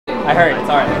I heard, it's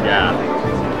alright. Yeah.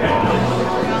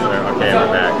 Okay,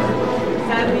 we're back.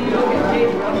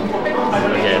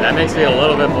 Okay, that makes me a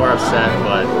little bit more upset,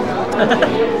 but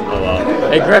oh well.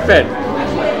 Hey Griffin,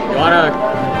 you wanna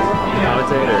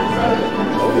commentate or?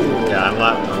 Yeah, I'm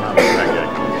not that good.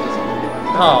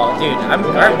 Oh, dude, I'm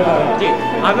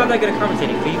not that good at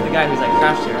commentating. He's the guy who's like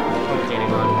crash here commentating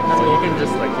on. So you can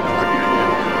just like argue again.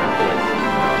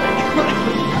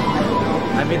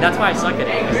 I mean, that's why I suck at it.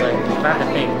 It's like if I have to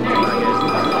think, I'm not good.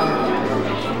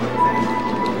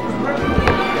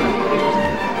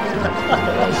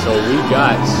 So we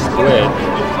got Squid.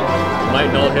 You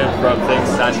might know him from things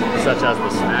such as the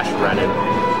Smash Reddit.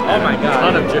 Oh my god. A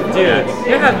ton of Jiffy Dude, cats.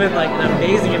 there have been like an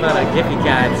amazing amount of Jiffy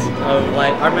cats of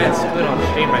like our man Squid on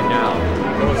stream right now.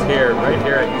 He goes here, right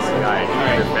here at UCI.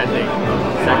 He's defending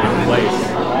second place.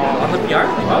 On the PR?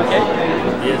 Okay.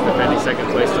 He is defending second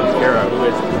place to Kira, who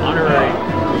is honorary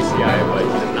UCI, but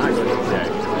he does not go to UCI.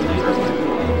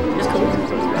 It's cool.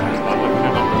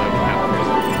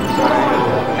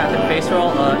 Captain Face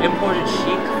Roll, imported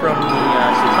Sheik from the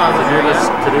Chicago area.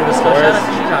 To do the So scores,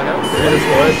 shout out to Chicago. to do the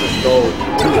scores, just go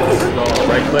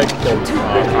right click, go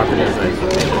properties, and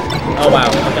Oh wow,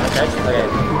 okay, okay.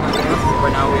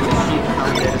 Right now we're in the Sheik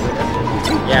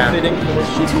Yeah.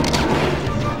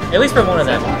 At least for one of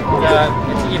them.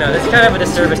 It's, you know, it's kind of a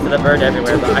disservice to the bird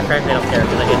everywhere, but I frankly don't care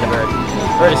because I hate the bird.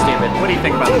 Bird is stupid. What do you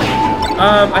think about the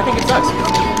matchup? I think it sucks.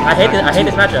 I hate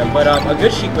this matchup, but a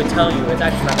good Sheik would tell you it's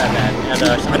actually not that bad. And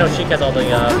I know Sheik has all the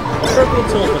appropriate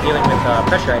tools for dealing with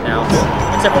pressure right now,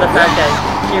 except for the fact that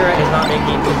Kira is not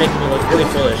making me look really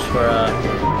foolish for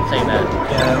saying that.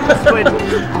 Yeah. Squid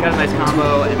got a nice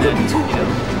combo, and then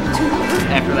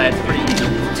after that it's pretty easy,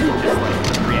 just like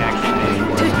reaction.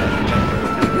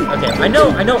 Okay, I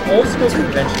know old school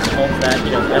conventions hold that,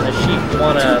 you know, as a Sheik you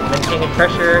want to maintain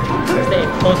pressure and stay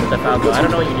close with the Falco. I don't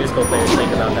know what you new school players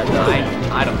think about that though.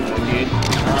 I don't know, dude.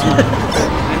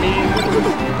 I mean,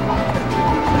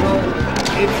 well,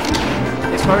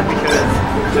 it's hard because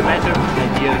the matchup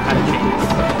idea kind of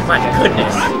changes. My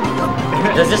goodness.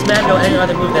 Does this man know any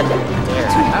other move than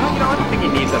dare? I don't think he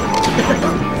needs other moves,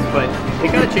 but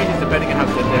it kind of changes depending on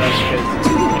how good they are because,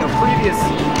 you know, previous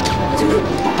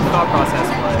thought process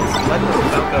was let the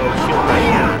Falco shield right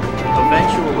here.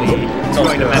 Eventually, it's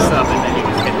going to mess up and then you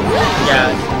just hit it. Yeah.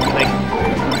 Like,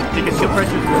 because shield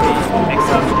pressures really mix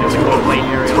up, you know, the late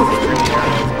aerials, extreme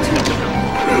aerials,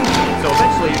 so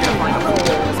eventually you're going to find a hole,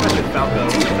 especially with Falco,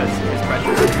 because his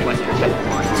pressure is less than 10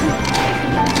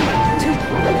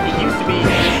 It used to be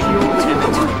shield and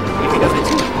then if he doesn't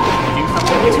do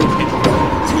something, he will hit him.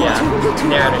 Yeah.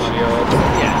 Nair to shield.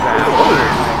 Yeah.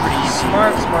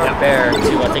 Smart bear to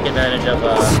take advantage of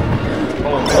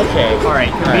okay.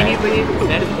 Alright, conveniently,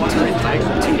 that is one reason I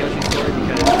actually like Yoshi's story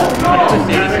because another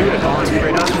stage is going to call him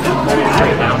straight up and then pull him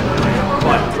straight down.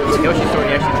 But Yoshi's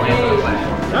story actually lands on the flat.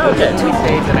 Oh, okay. It's only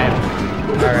stage that happens.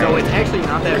 Alright. So it's actually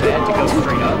not that bad to go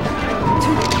straight up.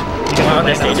 On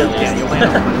this stage at least. Yeah, you'll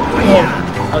land on the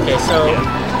yeah. Okay, so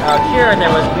Kira there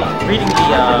was reading the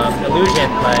illusion,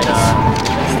 but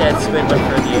instead Squid went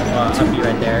for the up B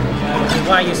right there, which is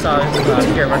why you saw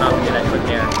Kira run off into that quick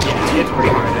nair. Yeah, it's pretty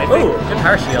hard. I think Ooh, good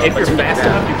power shield. if you're fast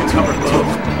enough, you can cover both,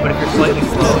 but if you're slightly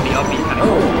slow, the up B kind of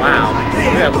wow.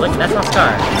 Yeah, look, that's not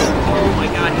Scar. Oh my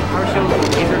god, his power shield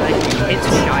laser actually hits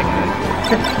the shy guy.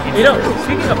 You know,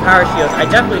 speaking of power shields, I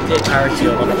definitely did power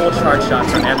shield a full charge shot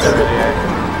from Amto earlier.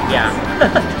 Yeah.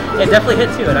 It definitely hit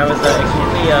too, and I was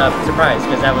extremely surprised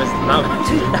because that was not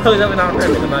not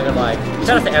perfect. I'm not gonna lie.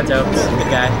 Shout out to Anto, good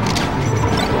guy,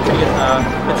 pretty good,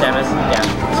 good Samus, yeah,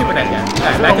 super nice guy. All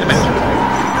right, back to the match.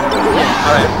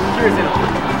 All right. Here's in a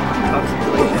tough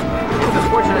situation. It's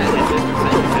unfortunate in this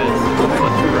percent because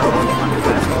with the row on the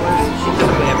fast ballers, she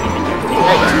doesn't really have anything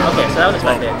guaranteed. Okay, so that was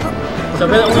expected. So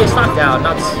really, when he's knocked down,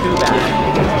 not too bad.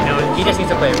 No, He just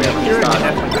needs to play real. He's not.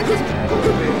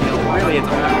 Really, it's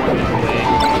only one delay,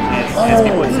 as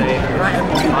people would say. Right,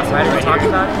 we talked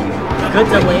about it. Good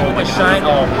delay, good shine.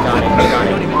 Oh, we got it.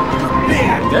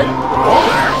 Good.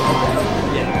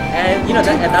 And you know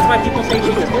that's why people say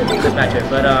Sheik is good in this matchup.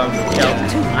 But you know,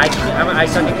 I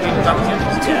suck at creating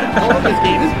opportunities. All of this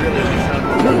game is really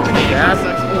Grab.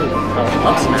 Oh,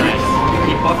 up smash.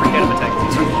 Keep buffer get him attack.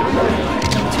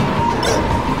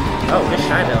 Oh, good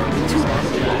shine though.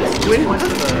 Squid went for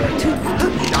the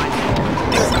shine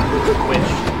which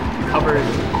covers,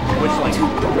 which like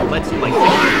lets you like.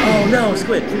 Oh no,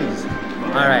 Squid, please.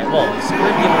 All right, well, Squid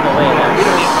giving it away there.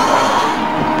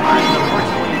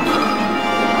 Unfortunately,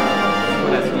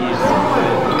 as he's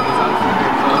obviously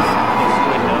very close,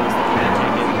 Squid knows that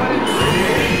he can't take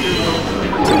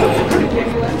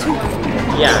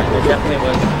it. Yeah, there definitely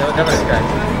was. That was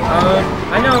correct.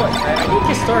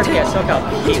 historically at SoCal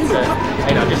Pizza,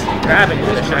 you know, just grabbing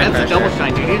the shine That's a pressure. double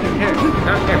shine, dude. He doesn't care.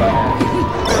 I don't care about that.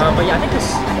 But yeah, I think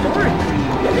historically,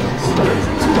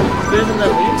 Squid is in the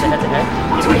lead to head-to-head.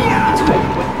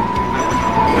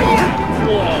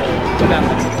 Whoa! We got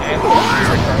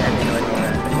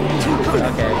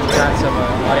okay, we got some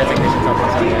audio technicians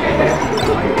helping us out here.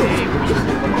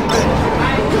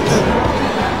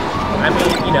 I mean,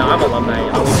 you know, I'm alumni.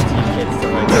 I'm always teach kids to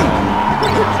like,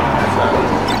 so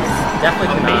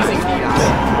definitely amazing.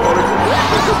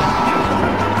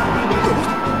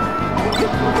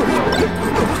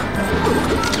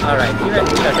 All right, you know,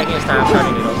 taking his time,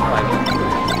 starting noodles, I like it.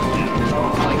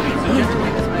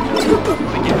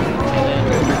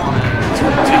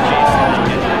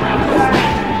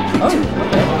 Oh,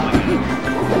 okay.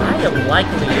 I am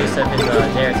liking the use of his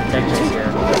dares and textures here.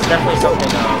 It's definitely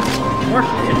something more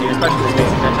should do, especially with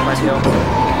space attention, I feel.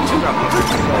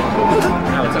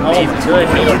 That was good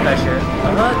needle pressure.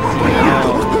 Let's see.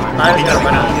 I was gonna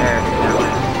run out of air.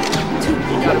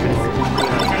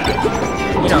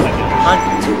 You know,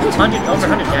 100 over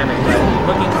 100 damage, but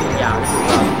looking, yeah, this is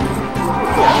rough.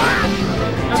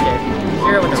 Okay,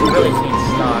 Hero with a really clean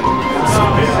stock.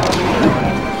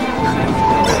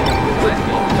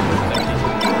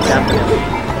 Definitely.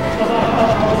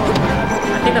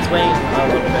 I think that's weighing a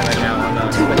little bit right now on the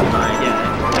Squid's mind.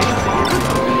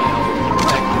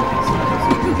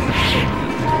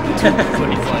 So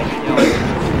he's like, you know,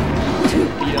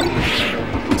 beat up the cycle.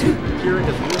 Kieran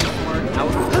is really smart, out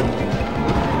of the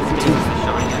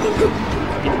shine.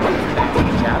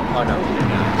 Jab? Oh no.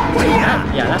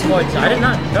 Yeah, that's more. I did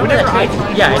not know that trades.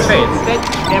 Yeah, it trades. That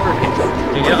never hits.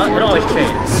 Dude, it always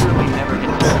trades. Literally never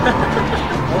hits.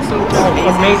 Also,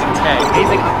 amazing tag.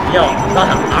 Amazing. Yo,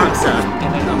 Amsa. And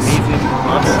then amazing.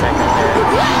 Amsa tag right there.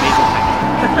 Amazing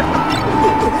tag.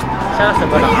 Shout out to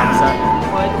brother Amsa.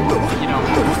 But, you know,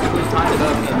 Squid tied it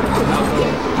up and Falco,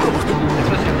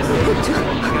 especially in this stage.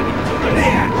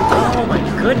 Oh my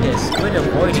goodness, Squid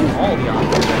avoiding all the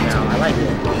offense right now. I like it.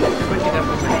 Squid can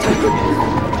definitely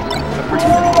a pretty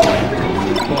simple play.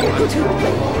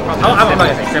 I'm not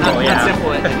gonna say simple, not, yeah. Not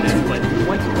simple at this, but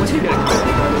once you get a combo,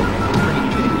 it's pretty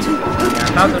easy. Yeah,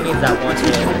 Falco needs that one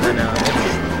hit, and then it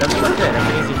doesn't look good.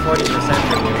 That's an easy 40%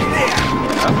 for you.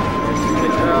 Oh,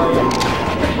 good throw.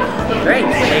 Great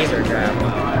laser grab.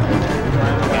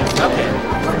 Okay.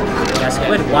 Yeah,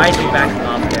 Squid wisely backing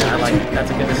off there. I like it.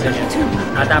 That's a good decision.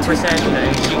 At that percent, you know,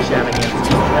 Sheik shenanigans.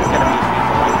 That's gonna be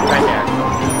right there.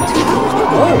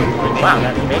 Oh! Wow,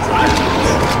 that makes it.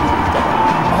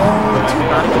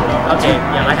 Oh, okay,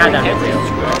 yeah, I had that hit too.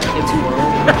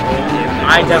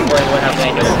 I definitely would have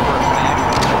taken it.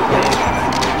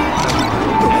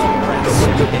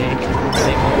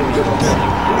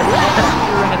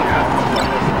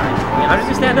 I'm just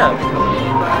gonna stand up.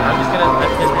 I'm just gonna let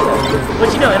this stand up. But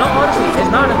you know, in all honesty, it's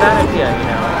not a bad idea, you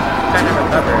know, trying to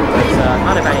recover. It's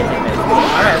not a bad idea to miss.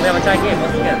 Alright, we have a tie game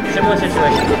once again. Similar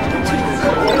situation.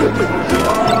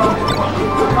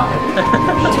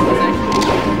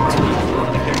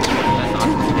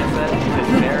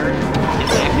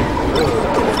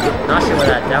 Not sure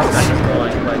where that downside is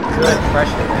going, but good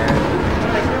pressure there.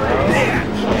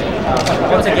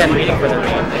 Once again, waiting for the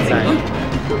read inside.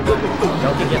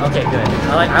 Don't think it. Okay, good.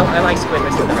 I like Squid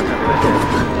missing the recovery right there.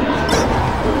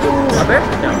 A bear?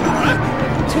 No.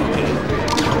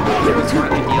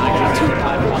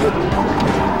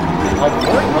 Oh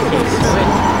boy. Okay, Squid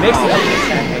mixing up the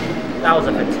attack. That was a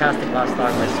fantastic last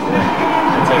start by Squid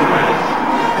to take that.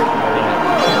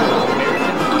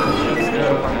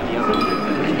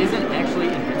 Isn't actually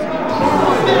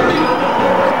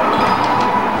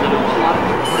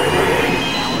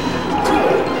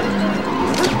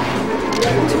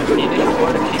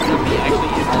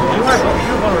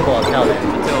You're vulnerable as hell there.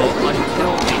 Until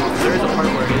there is a part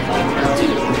where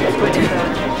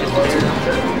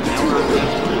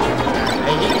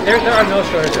there are no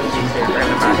shortage of teams here for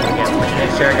everybody. Again, like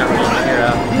Sheik got me here,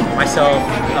 myself,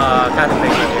 kind of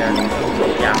thing right here.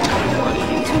 Yeah.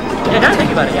 Yeah, now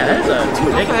think about it, yeah, that is a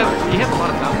big you have a lot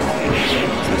of balance.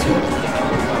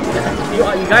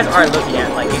 You guys are looking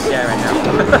at like UCI right now.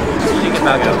 Sheik and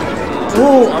Falco.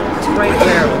 Ooh, I'm right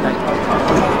there with that.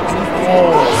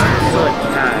 Oh, good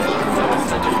gosh.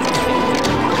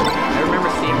 I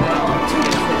remember seeing that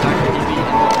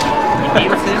he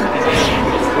beats him and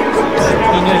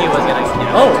he knew he was gonna.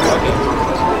 Oh, okay.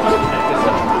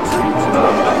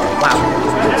 Wow.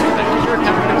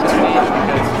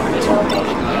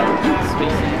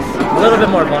 A little bit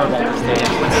more vulnerable on the stage.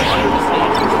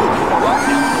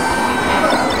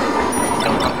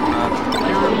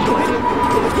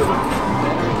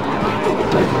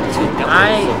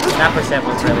 That percent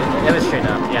was really, it was straight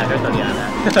up. Yeah, there's no doubt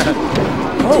that.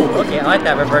 Oh, okay, I like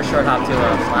that reverse short hop to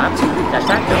slap. Dash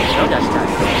attack? No, no dash attack.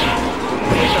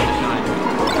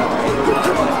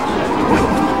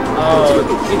 Oh,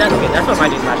 see, that's okay. That's what my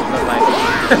D-smashes look like.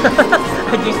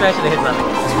 I D-smash and it hits nothing.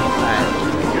 Alright.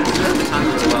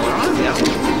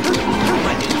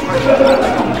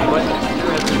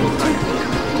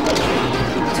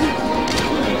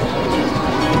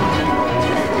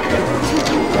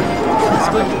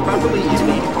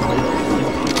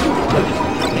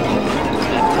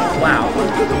 Wow,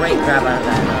 great grab out of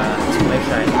that wave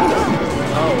shine.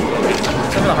 Oh,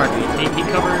 some of the heartbeat. He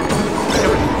covered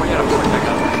 40 out of 40 back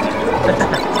up.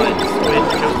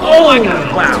 Oh my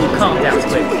god! Wow, calm down,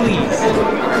 Squid, please.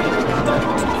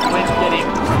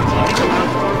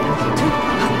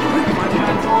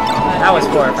 That was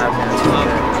 4 or 5 times.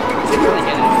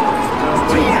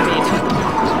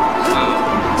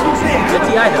 The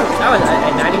TI though, that was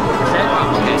at 90%.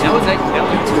 Okay, that was actually a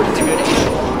good aim.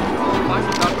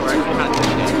 Falco actually had good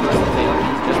aim.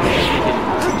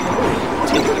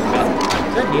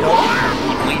 Good needle. Yeah,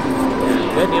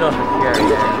 good needle for Fury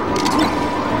there.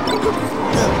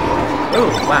 Ooh,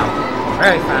 wow.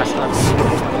 Very fast on the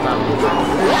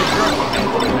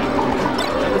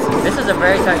This is a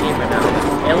very tight game right now.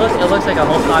 It looks like a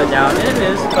whole spot down, and it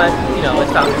is, but you know,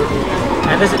 it's Falco.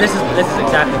 And this is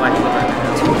exactly why he's right now.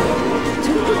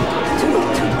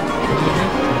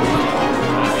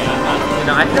 You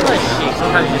know, I feel like Sheik,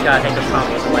 sometimes you just gotta take the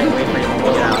combos away, wait for him to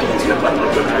get out.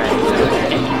 Alright.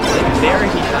 There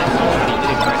he shines so he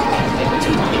did it correctly.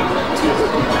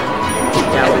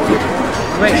 Yeah,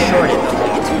 great shorted.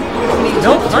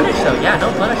 No punish though, yeah, no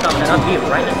punish off that up B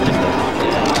right into the finish.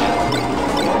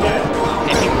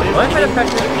 Going for the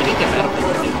pressure. He didn't get metal.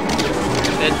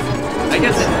 I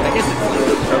guess it's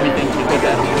everything to get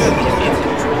that to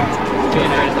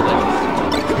generate the limit.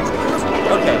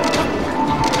 Okay.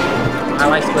 I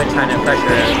like Squid trying to pressure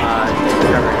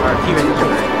recovery, or Fury's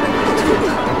recovery.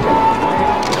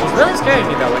 He's really scaring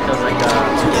me though with those like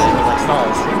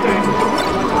stalls.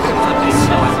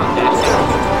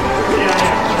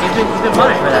 He's been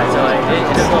punished for that, so it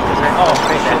is a little concerned. Oh,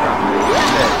 great that drop.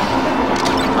 Good.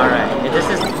 Alright, this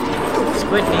is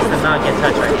Squid needs to not get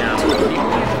touched right now. The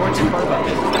unfortunate part about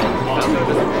this is that Falco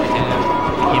doesn't really have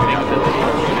any big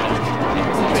ability.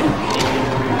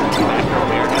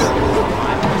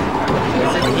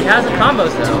 He has the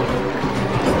combos though.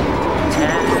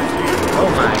 And oh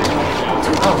my.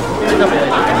 Oh, there's no really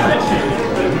much.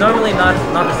 Normally not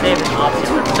the safest option,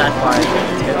 but that's why it's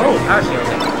good. Oh, power shield.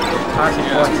 Power shield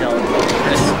forward tilt.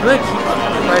 And Squid keeps up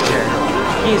the pressure.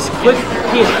 He is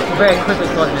very quickly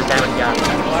closing his damage gap.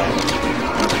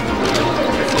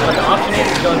 But the option is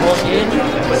to go and hold in.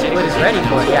 Squid is ready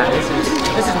for it. Yeah, this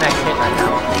is next hit right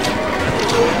now.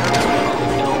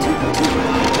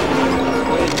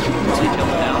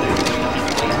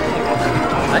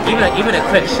 Even a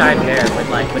quick shine there would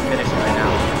finish it right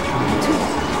now.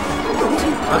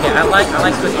 Okay, I like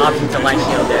Squid's option to light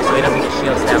shield there, so he doesn't get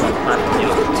shield stabbed on the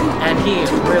platform. And he is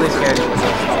really scared of those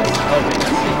stalls. Oh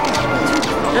goodness.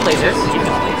 Good lasers.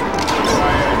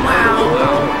 Wow.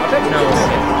 No.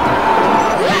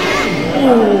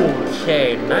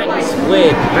 Okay, nice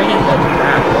Squid bringing the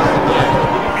back once again.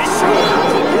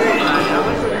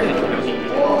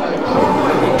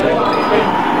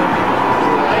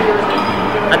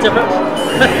 That's it, bro.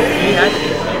 He has it.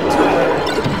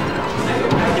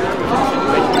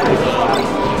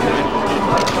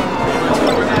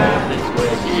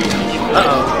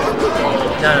 Uh-oh.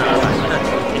 No.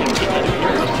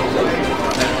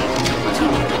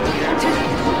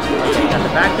 Okay, got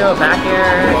the back throw, back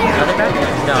air, another back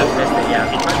air? No, missed it, yeah.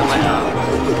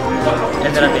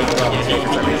 Ended up being well safe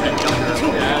for some reason.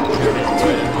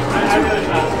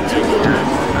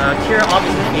 Kira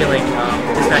obviously feeling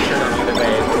this match should go either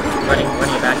way, running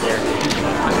it back there.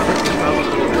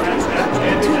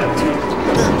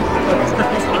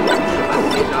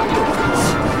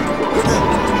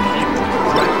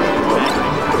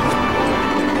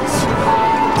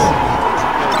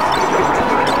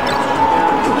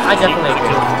 I definitely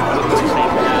agree.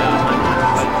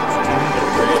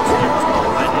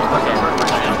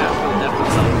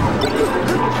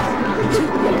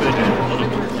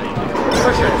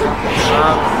 For sure.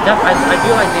 I do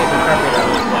like Dave's recovery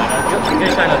though.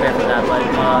 Good shine up there for that, but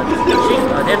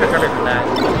Dave's recovery for that.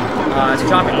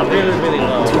 Dropping really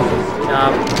low.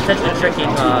 Potentially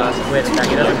tricking Squid that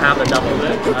he doesn't have the double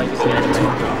UCI anyway.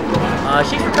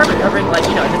 Sheik's recovering like,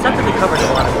 you know, it's not that he covers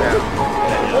a lot of ground.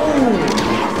 Ooh!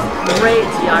 Great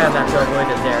TI on that to avoid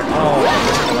it there. Oh,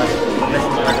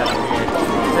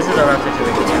 this is a rough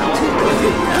situation now.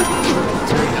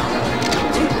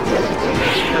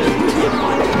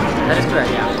 That is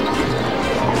correct, yeah.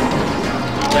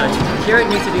 Yeah, Sheik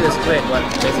needs to do the Squid, what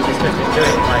basically Squid is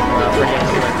doing, like, for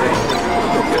games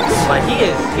like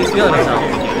he's feeling himself.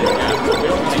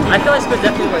 I feel like Squid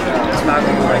definitely, like,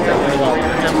 Falco, like, really well.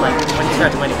 And, like, when he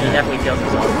starts winning, he definitely feels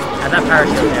himself. And that power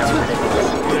shield there was ridiculous.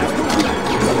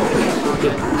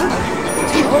 Okay.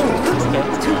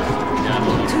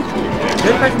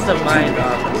 Good presence of mind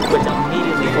from Squid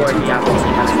immediately forward the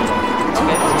opposite has.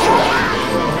 Okay.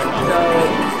 So,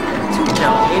 you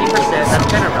know, 80%, that's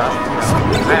kind of rough. You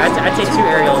know. I'd say 2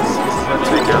 aerials is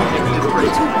looking right now.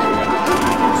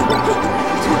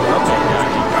 Okay.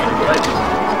 But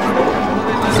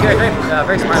he's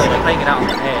very smartly like, playing it out on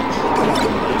the edge.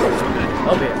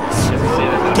 Oh, dear.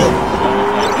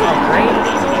 Oh, great.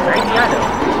 Great DI though.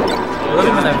 We're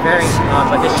looking for the very,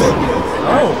 but this should...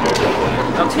 Oh!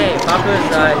 Okay, Falco's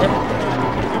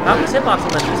hitbox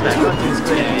on the spec.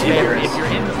 If you're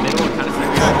in the middle, it kind of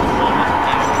starts.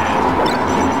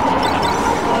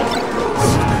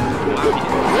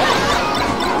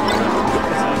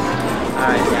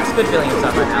 Alright, yeah, Squid feeling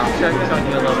himself right now. Sheik is going to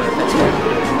do a little bit of fence here.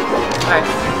 Alright,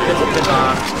 good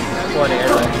forward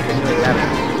air, but good doing that.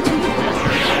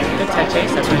 Good tech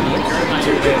chase, that's what he needs.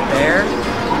 Good there.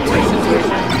 Great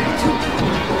situation.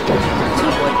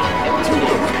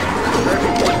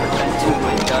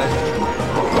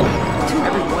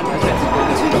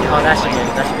 Oh, that should be good.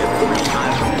 That should be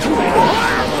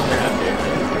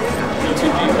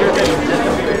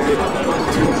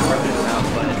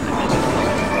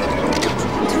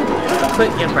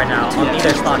quick gimp right now on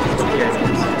either stock is the pure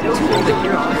games.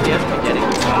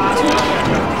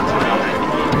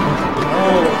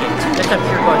 Oh, okay. Next time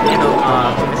pure going in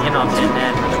from his in option,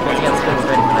 and once again Squid was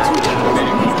ready for that.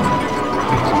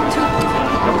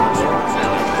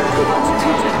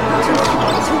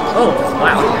 Oh,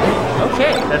 wow.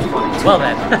 Okay. That's funny. Well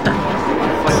then.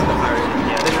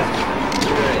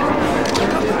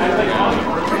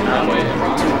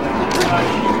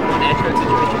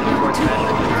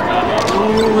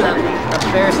 Ooh, that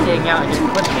fair staying out and just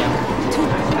putting him.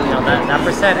 You know, that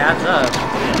percent adds up.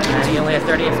 And he only has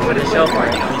 38 to show for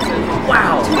it.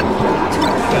 Wow!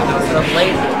 The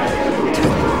late.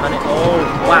 Oh,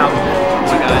 wow.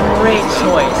 Great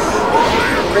choice.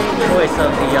 Great choice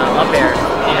of the up air.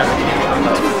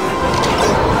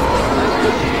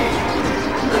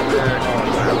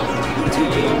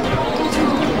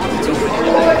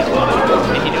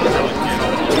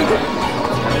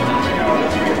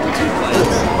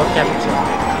 What temperature?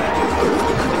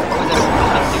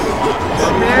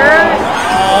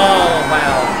 Oh,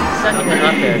 wow. Second one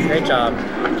up there. Great job.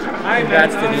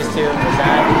 Congrats to these two.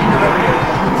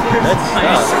 Good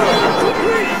stuff.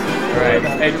 Alright.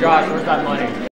 Hey, Josh, where's that money?